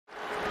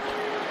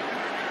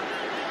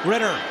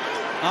Ritter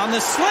on the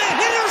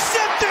slant,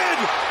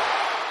 intercepted!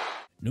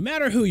 No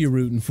matter who you're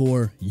rooting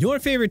for, your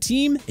favorite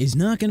team is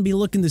not going to be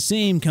looking the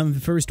same come the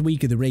first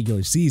week of the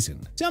regular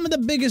season. Some of the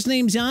biggest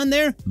names on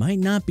there might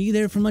not be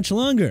there for much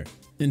longer.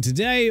 And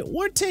today,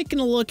 we're taking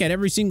a look at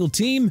every single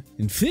team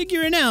and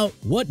figuring out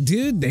what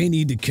dude they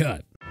need to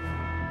cut.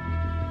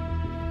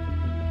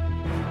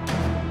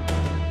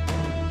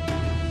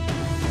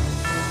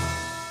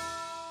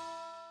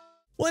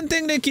 One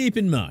thing to keep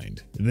in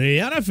mind, the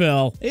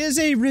NFL is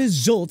a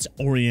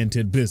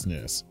results-oriented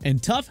business,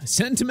 and tough,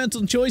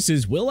 sentimental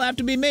choices will have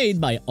to be made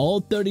by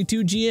all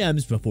 32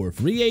 GMs before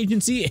free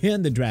agency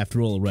and the draft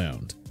roll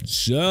around.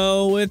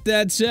 So with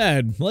that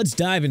said, let's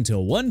dive into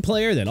one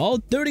player that all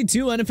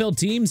 32 NFL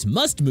teams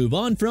must move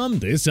on from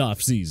this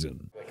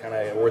offseason. Kind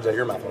of words out of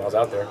your mouth when I was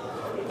out there.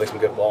 Play some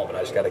good ball, but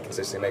I just got to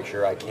consistently make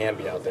sure I can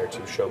be out there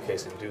to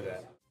showcase and do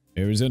that.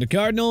 Arizona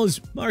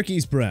Cardinals,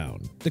 Marquise Brown.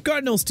 The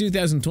Cardinals'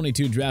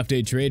 2022 draft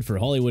day trade for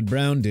Hollywood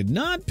Brown did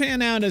not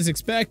pan out as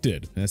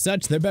expected. As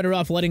such, they're better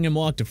off letting him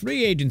walk to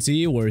free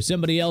agency where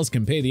somebody else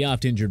can pay the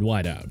oft-injured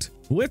wideout.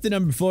 With the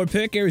number 4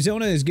 pick,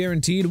 Arizona is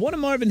guaranteed one of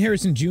Marvin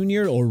Harrison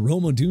Jr. or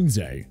Rome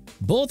Odunze.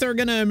 Both are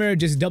going to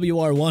emerge as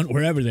WR1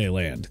 wherever they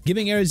land,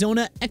 giving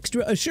Arizona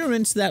extra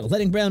assurance that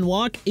letting Brown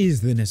walk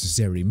is the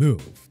necessary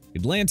move.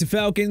 Atlanta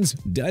Falcons,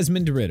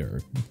 Desmond Ritter.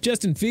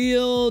 Justin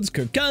Fields,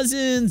 Kirk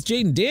Cousins,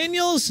 Jaden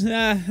Daniels?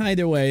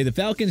 Either way, the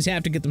Falcons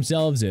have to get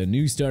themselves a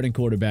new starting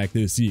quarterback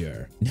this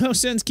year. No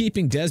sense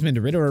keeping Desmond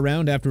Ritter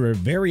around after a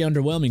very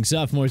underwhelming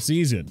sophomore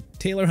season.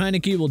 Taylor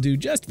Heineke will do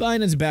just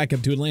fine as a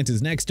backup to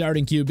Atlanta's next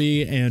starting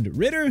QB, and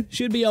Ritter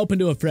should be open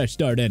to a fresh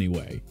start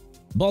anyway.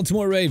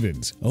 Baltimore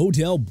Ravens,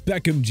 Odell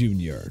Beckham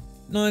Jr.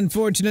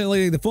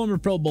 Unfortunately, the former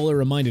Pro Bowler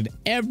reminded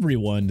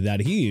everyone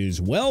that he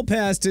is well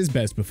past his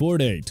best before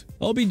date.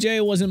 OBJ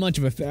wasn't much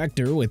of a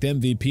factor with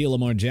MVP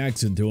Lamar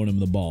Jackson throwing him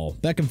the ball.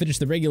 Beckham finished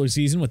the regular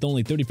season with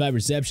only 35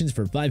 receptions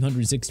for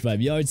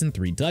 565 yards and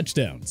 3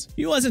 touchdowns.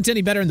 He wasn't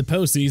any better in the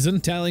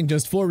postseason, tallying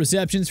just 4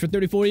 receptions for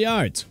 34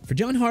 yards. For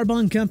John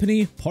Harbaugh and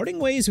company, parting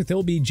ways with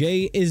OBJ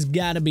is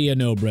gotta be a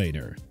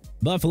no-brainer.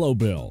 Buffalo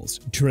Bills,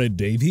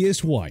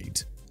 Tre'Davious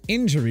White.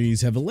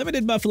 Injuries have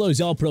limited Buffalo's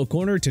All-Pro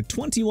corner to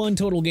 21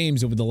 total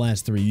games over the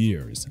last 3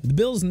 years. The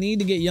Bills need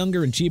to get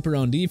younger and cheaper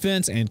on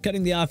defense, and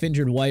cutting the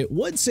off-injured White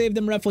would save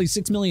them roughly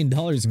 $6 million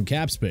in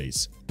cap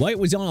space. White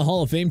was on a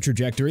Hall of Fame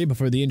trajectory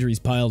before the injuries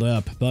piled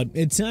up, but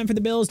it's time for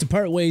the Bills to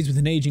part ways with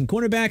an aging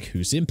cornerback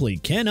who simply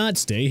cannot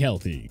stay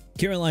healthy.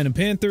 Carolina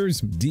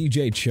Panthers,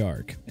 DJ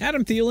Chark.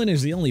 Adam Thielen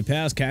is the only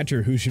pass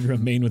catcher who should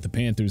remain with the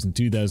Panthers in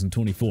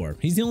 2024.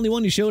 He's the only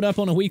one who showed up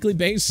on a weekly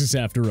basis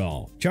after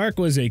all. Chark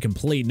was a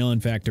complete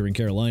non-factor in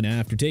Carolina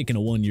after taking a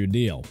 1-year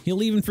deal. He'll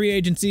leave in free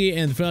agency,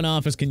 and the front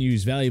office can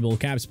use valuable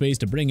cap space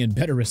to bring in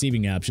better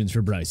receiving options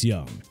for Bryce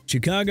Young.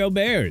 Chicago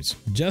Bears,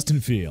 Justin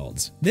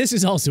Fields. This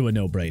is also a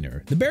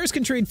no-brainer. The Bears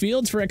can trade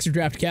Fields for extra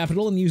draft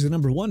capital and use the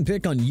number 1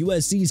 pick on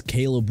USC's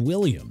Caleb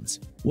Williams.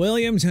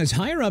 Williams has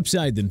higher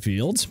upside than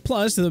Fields,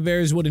 plus the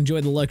Bears would enjoy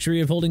the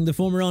luxury of holding the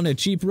former on a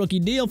cheap rookie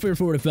deal for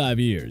 4 to 5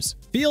 years.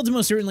 Fields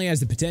most certainly has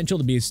the potential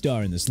to be a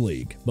star in this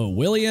league, but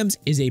Williams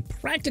is a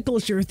practical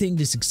sure thing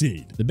to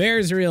succeed. The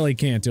Bears really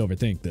can't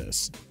overthink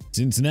this.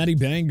 Cincinnati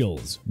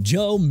Bengals,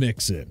 Joe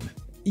Mixon.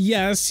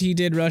 Yes, he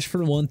did rush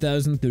for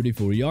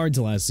 1,034 yards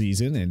last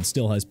season and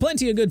still has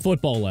plenty of good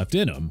football left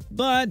in him,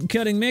 but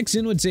cutting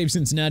Mixon would save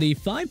Cincinnati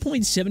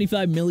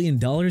 $5.75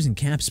 million in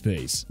cap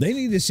space. They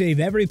need to save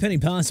every penny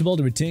possible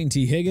to retain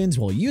T. Higgins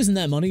while using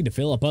that money to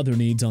fill up other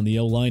needs on the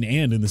O-line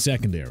and in the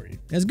secondary.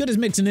 As good as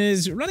Mixon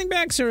is, running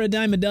backs are a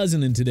dime a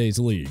dozen in today's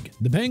league.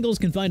 The Bengals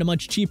can find a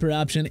much cheaper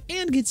option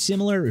and get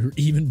similar or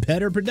even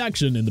better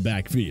production in the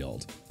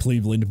backfield.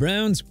 Cleveland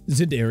Browns,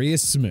 Zadarius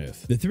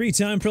Smith. The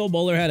 3-time Pro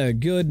Bowler had a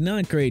good,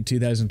 not great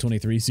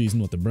 2023 season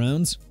with the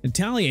Browns,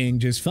 tallying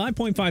just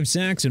 5.5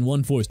 sacks and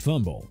 1 forced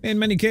fumble. In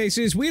many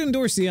cases, we'd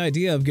endorse the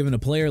idea of giving a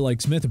player like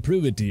Smith a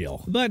prove-it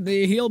deal, but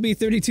he'll be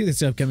 32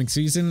 this upcoming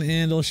season,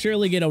 and he'll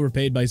surely get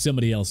overpaid by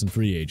somebody else in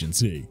free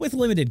agency. With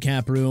limited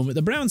cap room,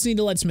 the Browns need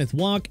to let Smith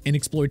walk and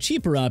explore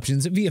cheaper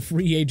options via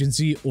free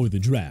agency or the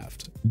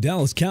draft.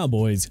 Dallas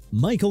Cowboys,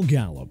 Michael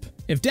Gallup.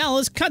 If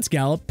Dallas cuts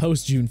Gallup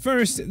post-June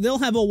 1st, they'll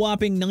have a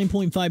whopping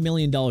 $9.5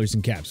 million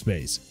in cap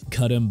space.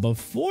 Cut him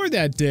before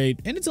that date,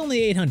 and it's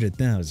only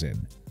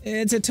 $800,000.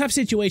 It's a tough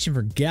situation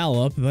for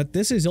Gallup, but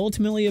this is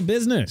ultimately a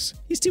business.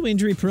 He's too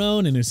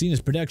injury-prone and has seen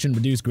his production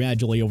reduce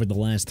gradually over the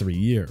last 3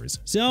 years.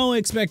 So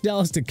expect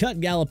Dallas to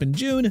cut Gallup in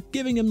June,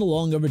 giving him the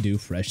long-overdue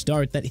fresh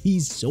start that he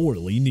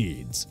sorely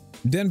needs.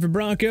 Denver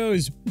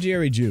Broncos,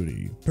 Jerry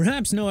Jeudy.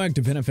 Perhaps no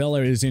active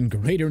NFLer is in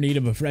greater need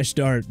of a fresh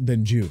start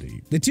than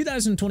Jeudy. The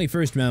 2020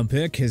 first-round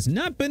pick has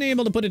not been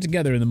able to put it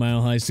together in the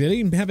Mile High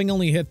City, having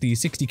only hit the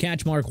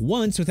 60-catch mark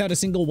once without a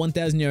single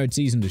 1,000-yard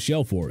season to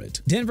show for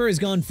it. Denver has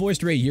gone 4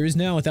 straight years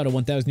now without a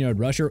 1,000-yard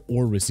rusher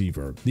or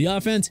receiver. The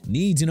offense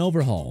needs an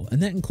overhaul,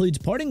 and that includes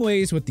parting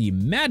ways with the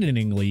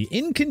maddeningly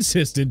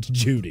inconsistent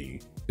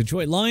Jeudy.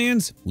 Detroit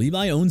Lions,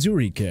 Levi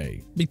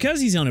Onwuzurike.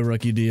 Because he's on a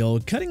rookie deal,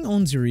 cutting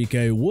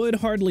Onwuzurike would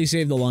hardly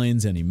save the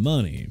Lions any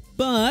money.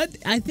 But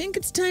I think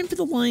it's time for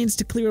the Lions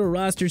to clear a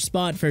roster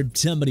spot for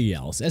somebody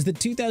else, as the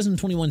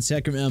 2021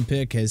 second-round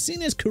pick has seen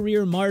his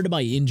career marred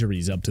by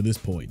injuries up to this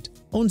point.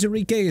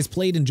 Onwuzurike has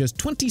played in just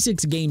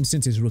 26 games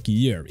since his rookie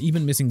year,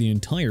 even missing the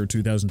entire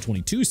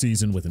 2022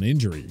 season with an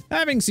injury.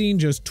 Having seen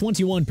just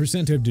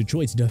 21% of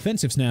Detroit's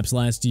defensive snaps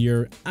last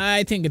year,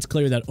 I think it's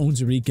clear that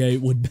Onwuzurike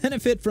would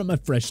benefit from a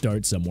fresh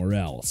start somewhere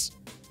else.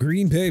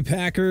 Green Bay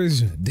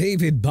Packers,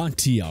 David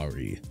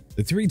Bakhtiari.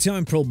 The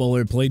three-time Pro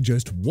Bowler played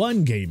just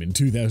one game in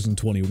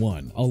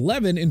 2021,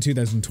 11 in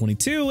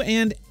 2022,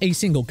 and a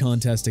single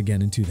contest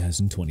again in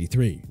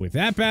 2023. With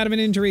that bad of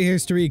an injury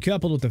history,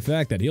 coupled with the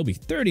fact that he'll be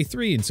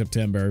 33 in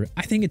September,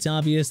 I think it's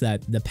obvious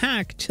that the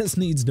Pack just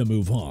needs to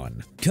move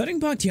on. Cutting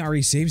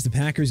Bakhtiari saves the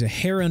Packers a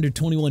hair under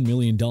 $21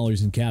 million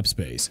in cap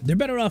space. They're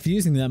better off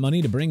using that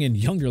money to bring in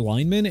younger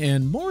linemen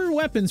and more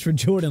weapons for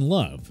Jordan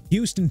Love.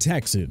 Houston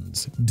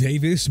Texans,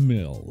 Davis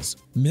Mills.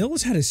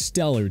 Mills had a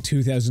stellar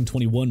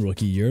 2021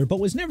 rookie year, but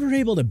was never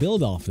able to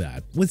build off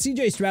that. With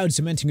CJ Stroud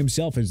cementing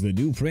himself as the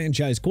new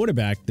franchise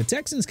quarterback, the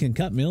Texans can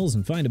cut Mills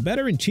and find a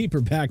better and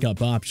cheaper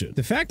backup option.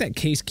 The fact that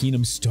Case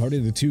Keenum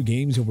started the two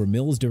games over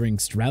Mills during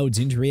Stroud's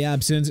injury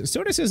absence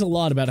sort of says a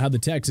lot about how the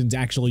Texans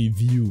actually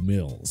view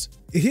Mills.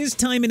 His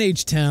time in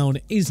H-Town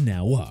is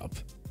now up.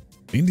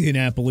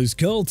 Indianapolis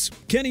Colts,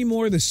 Kenny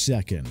Moore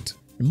II.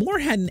 Moore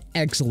had an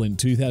excellent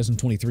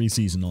 2023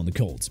 season on the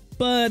Colts,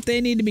 but they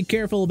need to be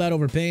careful about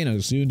overpaying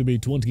a soon-to-be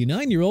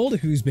 29-year-old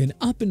who's been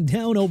up and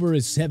down over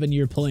his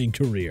 7-year playing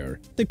career.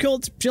 The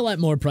Colts should let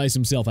Moore price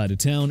himself out of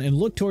town and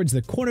look towards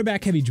the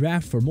cornerback-heavy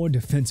draft for more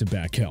defensive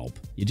back help.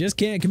 You just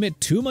can't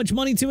commit too much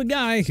money to a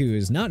guy who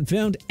has not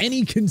found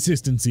any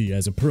consistency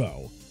as a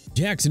pro.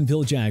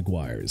 Jacksonville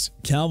Jaguars,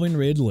 Calvin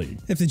Ridley.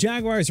 If the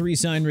Jaguars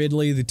re-sign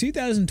Ridley, the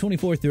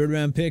 2024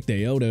 third-round pick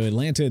they owe to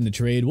Atlanta in the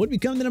trade would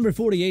become the number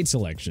 48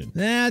 selection.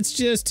 That's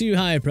just too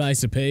high a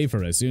price to pay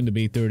for a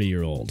soon-to-be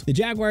 30-year-old. The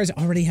Jaguars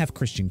already have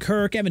Christian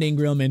Kirk, Evan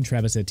Ingram, and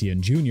Travis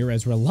Etienne Jr.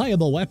 as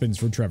reliable weapons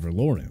for Trevor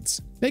Lawrence.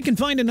 They can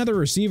find another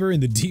receiver in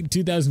the deep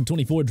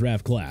 2024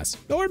 draft class.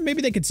 Or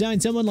maybe they could sign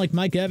someone like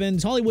Mike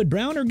Evans, Hollywood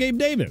Brown, or Gabe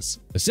Davis.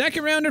 A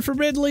second-rounder for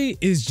Ridley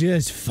is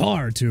just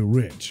far too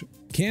rich.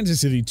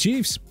 Kansas City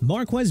Chiefs,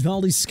 Marquez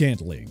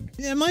Valdes-Scantling.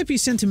 It might be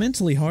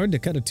sentimentally hard to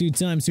cut a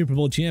two-time Super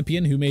Bowl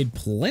champion who made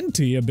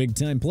plenty of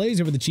big-time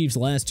plays over the Chiefs'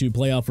 last two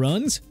playoff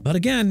runs. But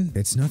again,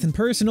 it's nothing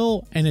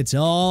personal, and it's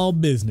all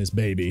business,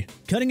 baby.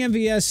 Cutting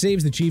MVS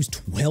saves the Chiefs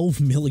 $12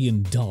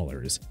 million.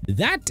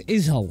 That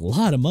is a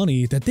lot of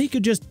money that they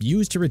could just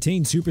use to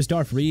retain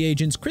superstar free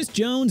agents Chris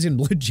Jones and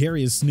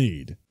L'Jarius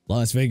Sneed.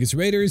 Las Vegas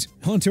Raiders,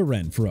 Hunter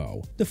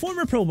Renfrow. The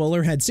former Pro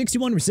Bowler had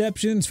 61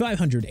 receptions,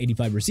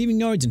 585 receiving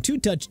yards, and 2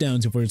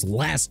 touchdowns over his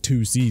last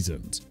 2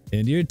 seasons.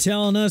 And you're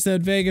telling us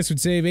that Vegas would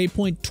save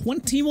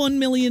 $8.21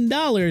 million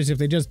if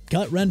they just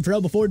cut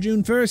Renfrow before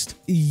June 1st?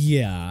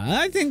 Yeah,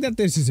 I think that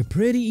this is a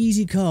pretty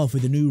easy call for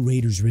the new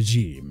Raiders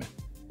regime.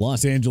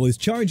 Los Angeles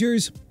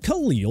Chargers,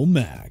 Khalil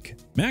Mack.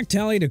 Mack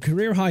tallied a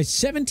career-high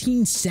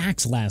 17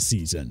 sacks last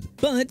season,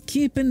 but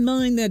keep in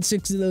mind that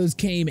 6 of those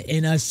came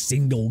in a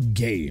single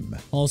game.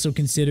 Also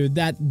consider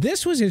that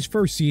this was his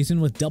first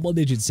season with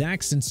double-digit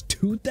sacks since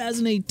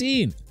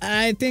 2018.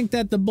 I think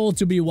that the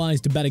Bolts would be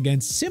wise to bet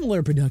against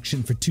similar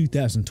production for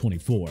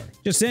 2024.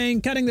 Just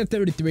saying, cutting the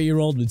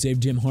 33-year-old would save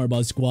Jim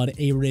Harbaugh's squad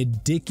a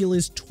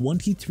ridiculous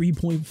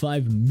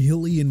 $23.5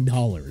 million.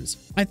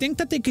 I think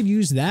that they could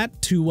use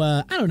that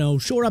to,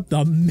 shore up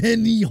the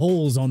many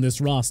holes on this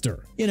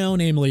roster.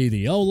 Namely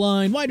the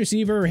O-line, wide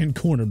receiver, and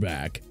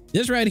cornerback.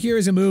 This right here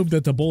is a move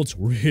that the Bolts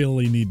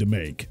really need to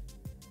make.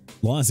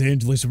 Los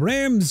Angeles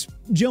Rams,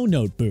 Joe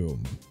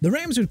Noteboom. The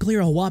Rams would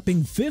clear a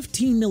whopping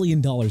 $15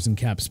 million in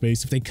cap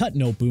space if they cut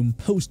Noteboom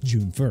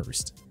post-June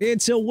 1st.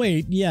 It's a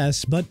wait,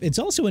 yes, but it's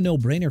also a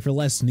no-brainer for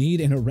Les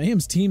Snead and a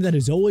Rams team that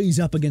is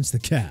always up against the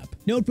cap.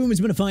 Noteboom has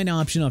been a fine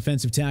option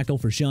offensive tackle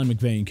for Sean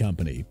McVay and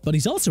company, but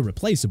he's also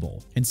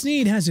replaceable, and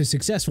Snead has a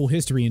successful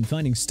history in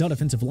finding stud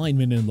offensive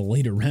linemen in the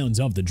later rounds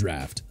of the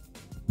draft.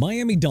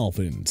 Miami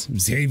Dolphins,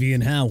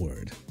 Xavier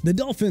Howard. The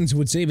Dolphins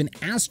would save an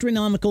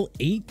astronomical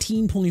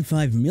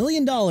 $18.5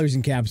 million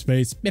in cap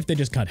space if they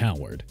just cut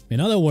Howard.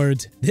 In other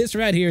words, this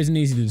right here is an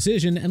easy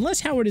decision unless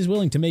Howard is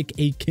willing to make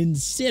a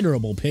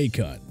considerable pay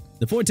cut.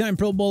 The 4-time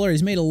Pro Bowler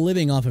has made a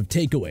living off of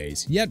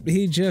takeaways, yet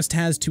he just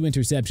has 2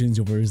 interceptions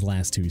over his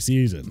last 2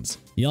 seasons.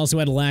 He also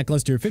had a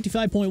lackluster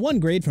 55.1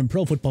 grade from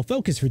Pro Football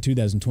Focus for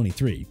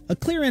 2023, a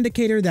clear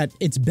indicator that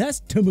it's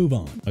best to move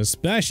on,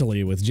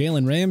 especially with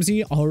Jalen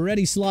Ramsey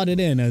already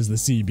slotted in as the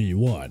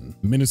CB1.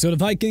 Minnesota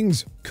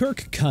Vikings,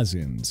 Kirk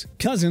Cousins.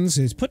 Cousins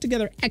has put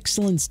together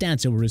excellent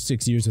stats over his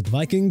 6 years with the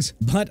Vikings,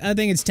 but I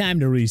think it's time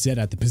to reset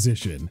at the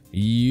position.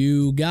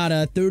 You got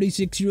a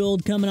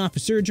 36-year-old coming off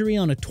of surgery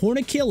on a torn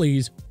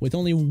Achilles with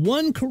only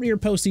 1 career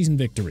postseason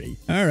victory.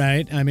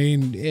 Alright, I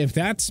mean, if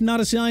that's not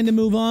a sign to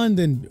move on,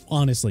 then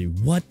honestly,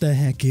 what the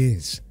heck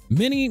is?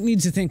 Many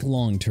needs to think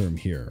long-term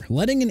here.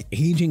 Letting an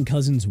aging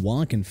Cousins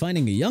walk and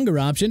finding a younger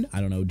option,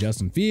 I don't know,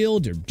 Justin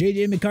Fields or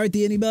JJ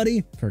McCarthy,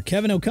 anybody, for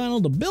Kevin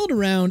O'Connell to build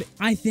around,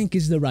 I think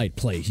is the right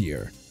play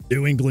here.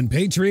 New England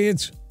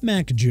Patriots,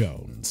 Mac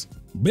Jones.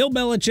 Bill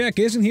Belichick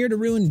isn't here to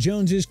ruin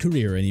Jones's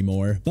career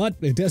anymore, but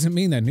it doesn't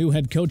mean that new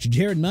head coach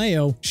Jared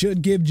Mayo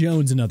should give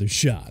Jones another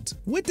shot.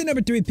 With the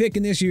number 3 pick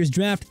in this year's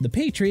draft, the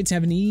Patriots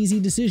have an easy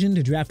decision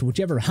to draft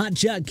whichever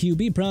hotshot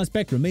QB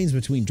prospect remains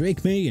between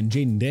Drake May and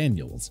Jaden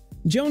Daniels.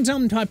 Jones'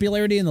 own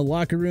popularity in the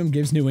locker room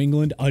gives New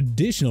England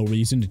additional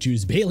reason to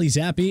choose Bailey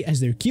Zappi as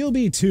their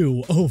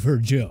QB2 over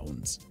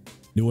Jones.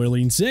 New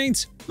Orleans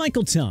Saints,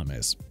 Michael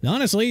Thomas.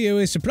 Honestly, it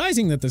was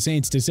surprising that the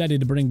Saints decided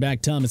to bring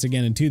back Thomas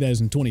again in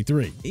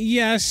 2023.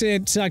 Yes,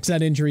 it sucks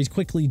that injuries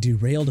quickly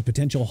derailed a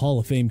potential Hall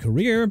of Fame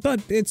career, but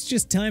it's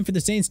just time for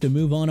the Saints to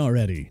move on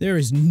already. There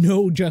is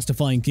no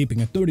justifying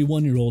keeping a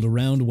 31-year-old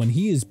around when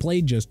he has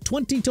played just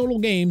 20 total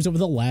games over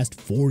the last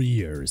 4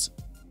 years.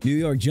 New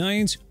York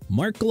Giants,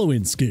 Mark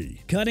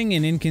Glowinski. Cutting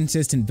an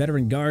inconsistent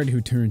veteran guard who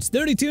turns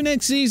 32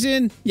 next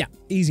season? Yeah,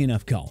 easy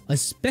enough call,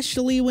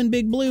 especially when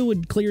Big Blue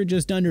would clear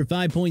just under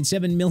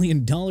 $5.7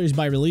 million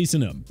by releasing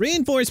him.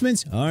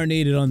 Reinforcements are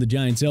needed on the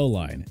Giants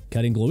O-line.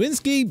 Cutting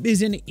Glowinski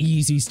is an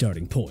easy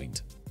starting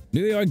point.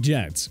 New York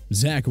Jets,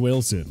 Zach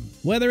Wilson.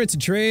 Whether it's a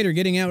trade or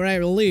getting outright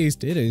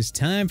released, it is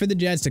time for the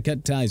Jets to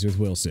cut ties with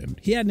Wilson.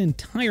 He had an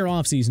entire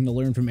offseason to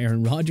learn from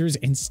Aaron Rodgers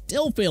and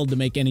still failed to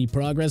make any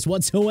progress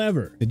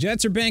whatsoever. The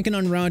Jets are banking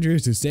on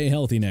Rodgers to stay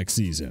healthy next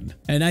season,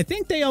 and I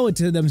think they owe it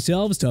to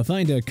themselves to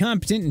find a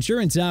competent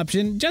insurance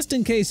option just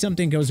in case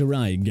something goes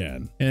awry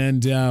again.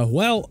 And,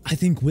 well, I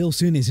think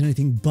Wilson is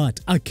anything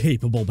but a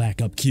capable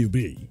backup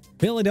QB.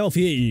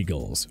 Philadelphia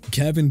Eagles,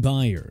 Kevin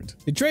Byard.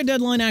 The trade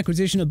deadline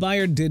acquisition of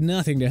Byard did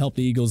nothing to help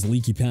the Eagles'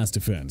 leaky pass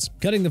defense.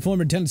 Cutting the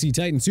former Tennessee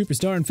Titans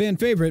superstar and fan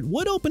favorite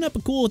would open up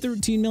a cool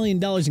 $13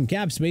 million in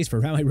cap space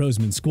for Howie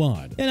Roseman's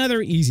squad.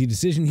 Another easy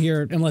decision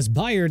here, unless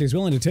Byard is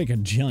willing to take a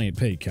giant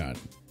pay cut.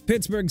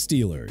 Pittsburgh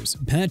Steelers,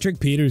 Patrick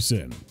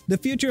Peterson. The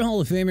future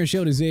Hall of Famer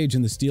showed his age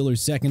in the Steelers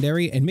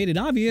secondary and made it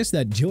obvious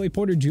that Joey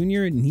Porter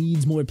Jr.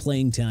 needs more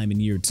playing time in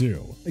year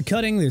 2.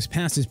 Cutting this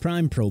past his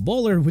prime Pro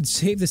Bowler would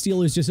save the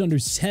Steelers just under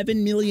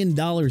 $7 million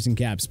in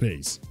cap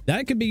space.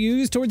 That could be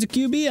used towards a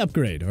QB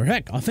upgrade, or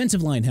heck,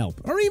 offensive line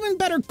help, or even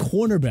better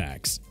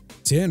cornerbacks.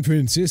 San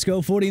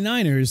Francisco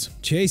 49ers,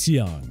 Chase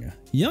Young.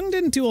 Young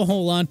didn't do a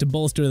whole lot to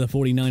bolster the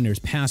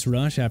 49ers pass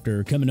rush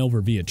after coming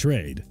over via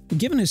trade.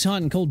 Given his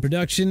hot and cold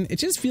production, it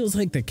just feels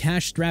like the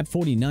cash-strapped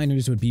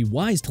 49ers would be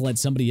wise to let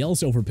somebody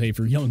else overpay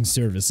for Young's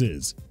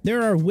services.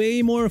 There are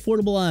way more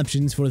affordable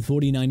options for the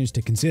 49ers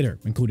to consider,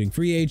 including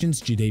free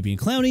agents Jadeveon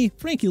Clowney,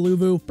 Frankie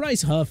Louvu,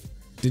 Bryce Huff,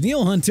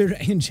 Danielle Hunter,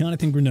 and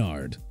Jonathan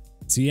Grenard.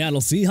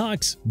 Seattle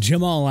Seahawks,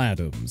 Jamal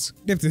Adams.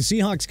 If the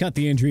Seahawks cut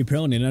the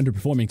injury-prone and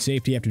underperforming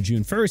safety after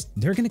June 1st,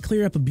 they're going to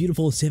clear up a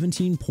beautiful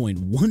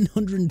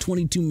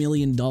 $17.122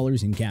 million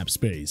in cap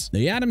space.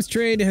 The Adams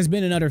trade has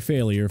been an utter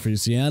failure for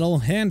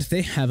Seattle, and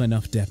they have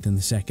enough depth in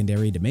the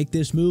secondary to make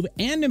this move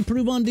and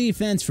improve on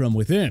defense from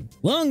within.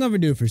 Long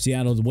overdue for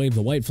Seattle to wave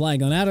the white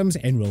flag on Adams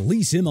and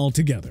release him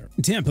altogether.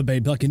 Tampa Bay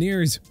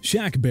Buccaneers,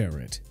 Shaq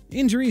Barrett.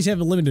 Injuries have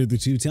limited the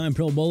two-time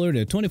Pro Bowler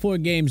to 24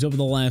 games over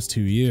the last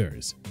 2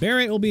 years.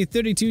 Barrett will be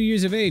 32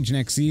 years of age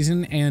next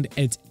season, and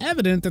it's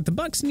evident that the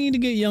Bucs need to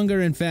get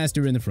younger and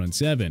faster in the front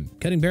seven.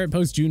 Cutting Barrett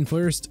post-June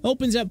 1st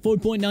opens up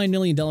 $4.9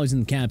 million in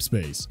the cap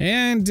space.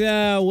 And,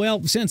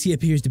 well, since he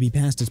appears to be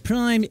past his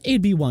prime,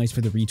 it'd be wise for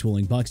the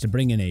retooling Bucs to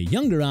bring in a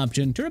younger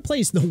option to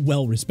replace the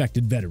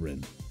well-respected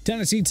veteran.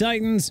 Tennessee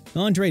Titans,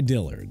 Andre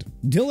Dillard.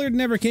 Dillard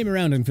never came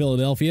around in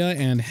Philadelphia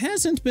and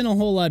hasn't been a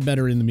whole lot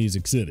better in the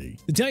Music City.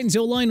 The Titans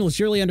O-line will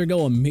surely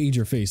undergo a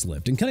major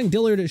facelift, and cutting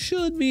Dillard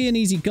should be an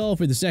easy call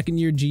for the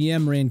second-year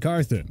GM Rand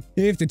Carthen.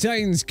 If the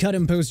Titans cut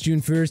him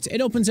post-June 1st,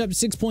 it opens up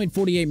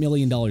 $6.48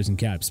 million in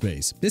cap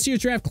space. This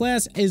year's draft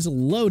class is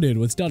loaded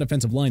with stud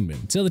offensive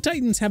linemen, so the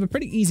Titans have a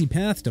pretty easy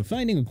path to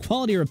finding a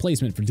quality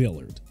replacement for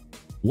Dillard.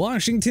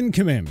 Washington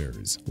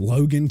Commanders,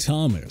 Logan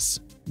Thomas.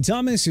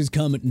 Thomas has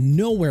come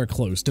nowhere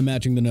close to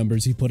matching the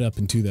numbers he put up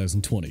in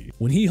 2020,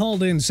 when he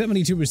hauled in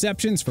 72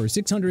 receptions for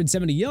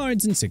 670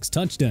 yards and 6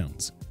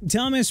 touchdowns.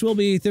 Thomas will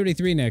be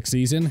 33 next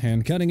season,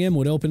 and cutting him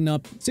would open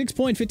up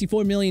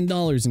 $6.54 million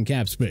in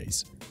cap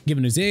space.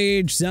 Given his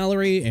age,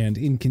 salary, and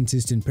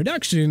inconsistent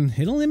production,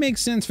 it only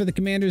makes sense for the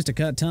Commanders to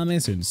cut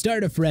Thomas and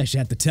start afresh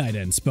at the tight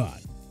end spot.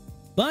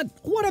 But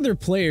what other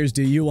players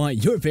do you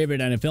want your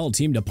favorite NFL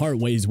team to part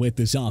ways with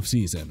this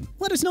offseason?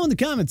 Let us know in the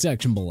comment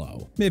section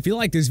below. If you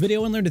like this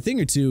video and learned a thing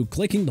or two,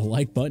 clicking the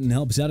like button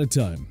helps out a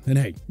ton. And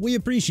hey, we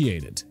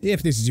appreciate it.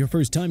 If this is your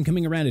first time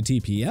coming around to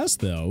TPS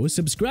though,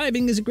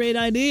 subscribing is a great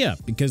idea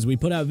because we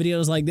put out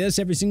videos like this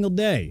every single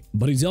day.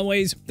 But as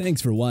always, thanks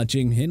for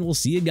watching and we'll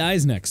see you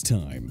guys next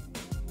time.